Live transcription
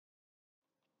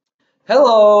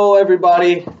Hello,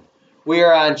 everybody. We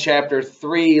are on Chapter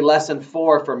 3, Lesson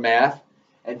 4 for Math,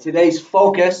 and today's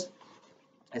focus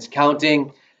is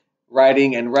counting,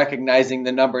 writing, and recognizing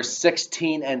the numbers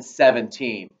 16 and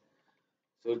 17.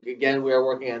 So again, we are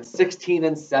working on 16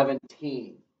 and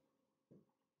 17.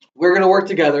 We're going to work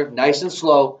together, nice and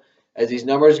slow. As these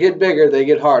numbers get bigger, they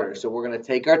get harder. So we're going to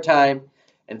take our time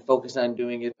and focus on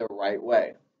doing it the right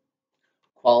way.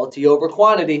 Quality over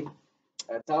quantity.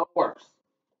 That's how it works.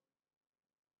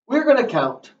 We're going to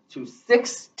count to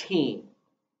 16.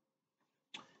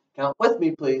 Count with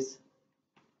me, please.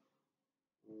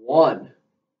 1,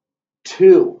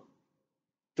 2,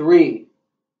 3,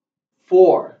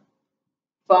 4,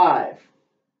 5,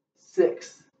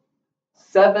 6,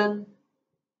 7,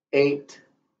 8,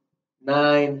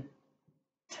 9,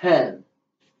 10,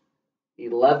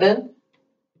 11,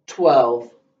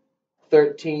 12,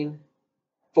 13,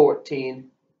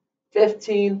 14,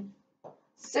 15,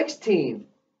 16.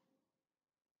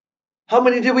 How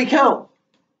many did we count?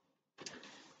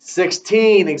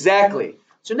 16, exactly.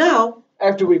 So now,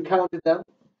 after we've counted them,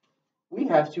 we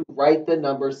have to write the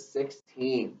number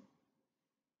 16.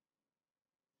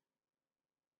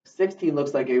 16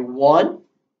 looks like a 1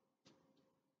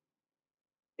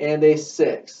 and a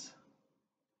 6.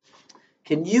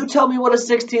 Can you tell me what a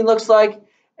 16 looks like?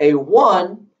 A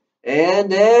 1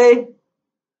 and a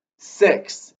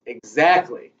 6.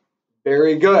 Exactly.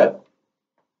 Very good.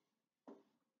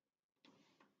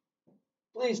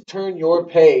 Please turn your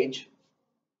page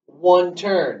one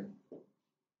turn.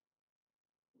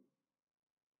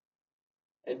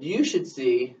 And you should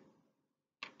see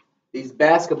these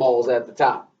basketballs at the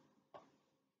top.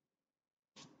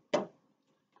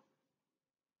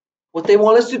 What they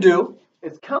want us to do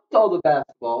is count all the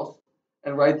basketballs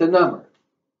and write the number.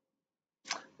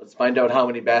 Let's find out how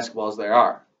many basketballs there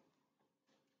are.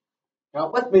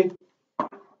 Count with me.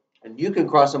 And you can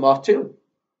cross them off too.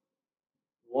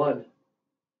 1,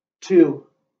 2,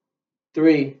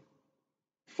 3,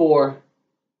 4,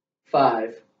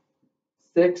 5,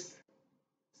 6,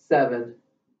 7,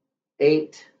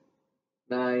 8,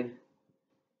 9,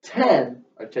 10.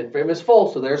 Our 10 frame is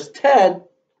full, so there's 10,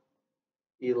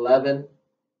 11,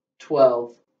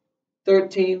 12,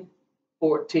 13,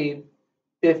 14,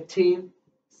 15,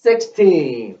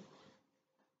 16.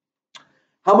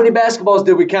 How many basketballs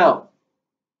did we count?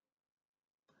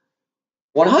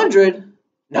 100?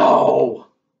 No.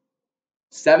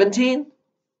 17?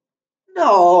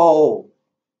 No.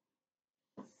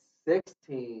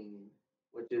 16,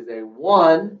 which is a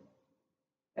 1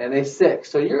 and a 6.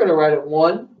 So you're going to write it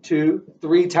 1, 2,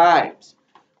 3 times.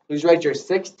 Please write your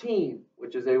 16,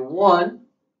 which is a 1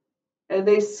 and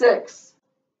a 6.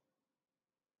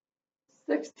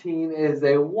 16 is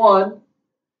a 1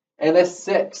 and a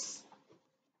 6.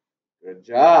 Good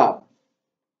job.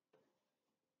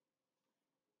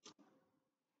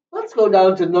 Let's go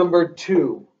down to number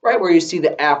 2, right where you see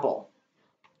the apple.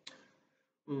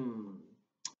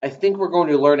 I think we're going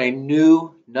to learn a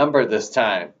new number this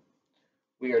time.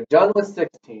 We are done with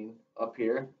 16 up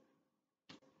here.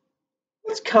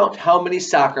 Let's count how many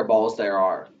soccer balls there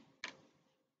are.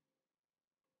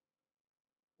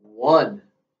 1,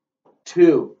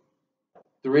 2,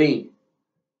 3,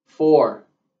 4,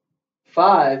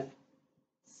 5,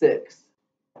 6,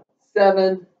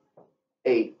 7,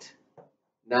 8,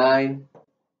 9,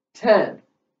 10.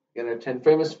 Again, our 10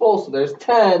 frame is full, so there's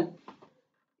 10,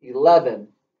 11,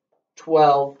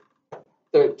 12,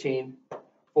 13,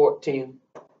 14,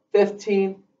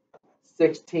 15,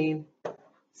 16,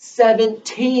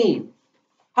 17.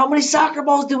 How many soccer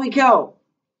balls do we count?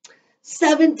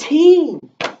 17.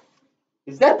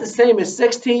 Is that the same as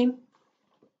 16?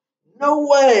 No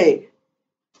way.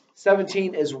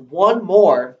 17 is one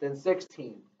more than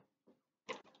 16.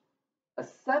 A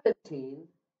 17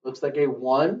 looks like a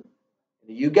 1, and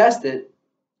you guessed it,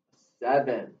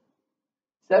 7.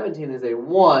 17 is a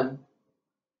 1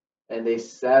 and a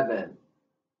 7.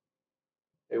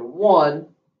 A 1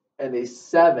 and a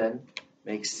 7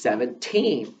 makes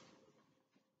 17.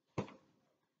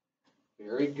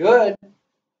 Very good.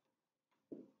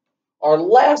 Our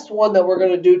last one that we're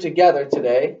going to do together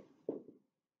today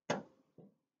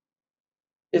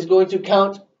is going to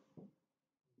count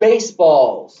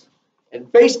baseballs. And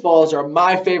baseballs are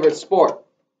my favorite sport,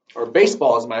 or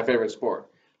baseball is my favorite sport.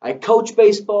 I coach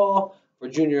baseball for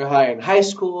junior high and high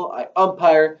school. I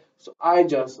umpire, so I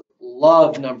just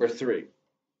love number 3.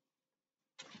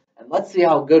 And let's see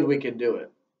how good we can do it.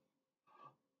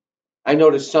 I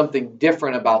noticed something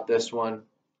different about this one.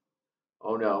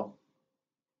 Oh no.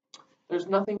 There's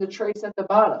nothing to trace at the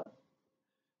bottom.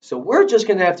 So we're just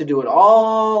going to have to do it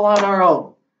all on our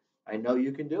own. I know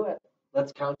you can do it.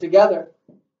 Let's count together.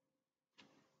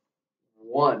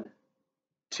 1,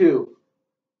 2,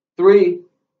 3,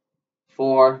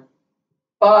 4,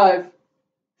 5,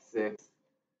 6,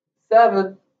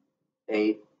 7,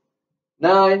 8,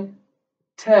 9,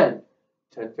 10.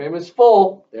 10 frame is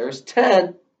full. There's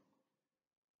 10.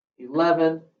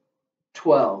 11,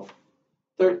 12,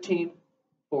 13,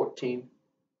 14,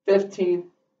 15,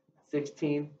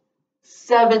 16,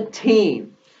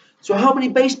 17. So how many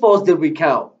baseballs did we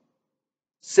count?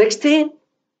 16?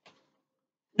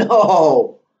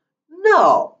 No.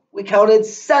 We counted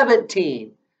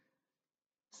 17.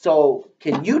 So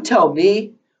can you tell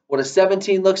me what a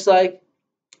 17 looks like?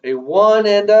 A 1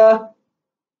 and a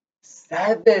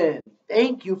 7.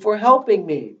 Thank you for helping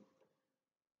me.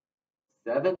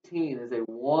 17 is a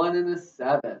 1 and a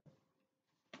 7.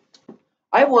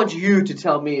 I want you to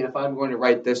tell me if I'm going to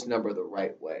write this number the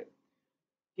right way.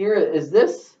 Here, is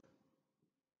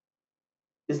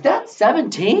that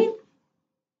 17?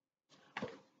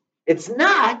 It's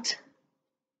not.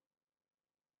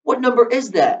 What number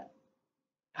is that?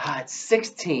 It's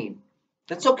 16.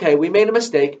 That's okay. We made a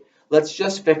mistake. Let's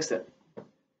just fix it.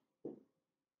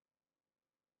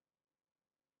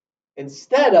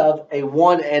 Instead of a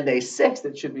 1 and a 6,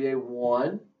 it should be a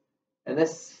 1 and a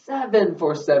 7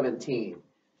 for 17.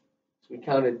 So we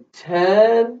counted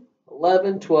 10,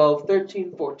 11, 12,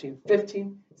 13, 14,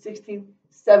 15, 16,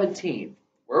 17.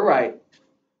 We're right.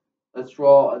 Let's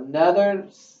roll another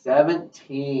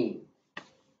 17.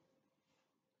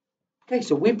 Okay,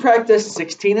 so we practiced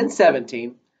 16 and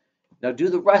 17. Now do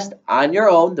the rest on your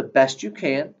own, the best you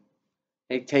can.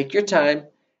 Hey, take your time,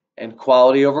 and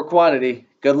quality over quantity.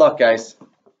 Good luck, guys.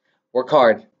 Work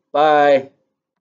hard. Bye.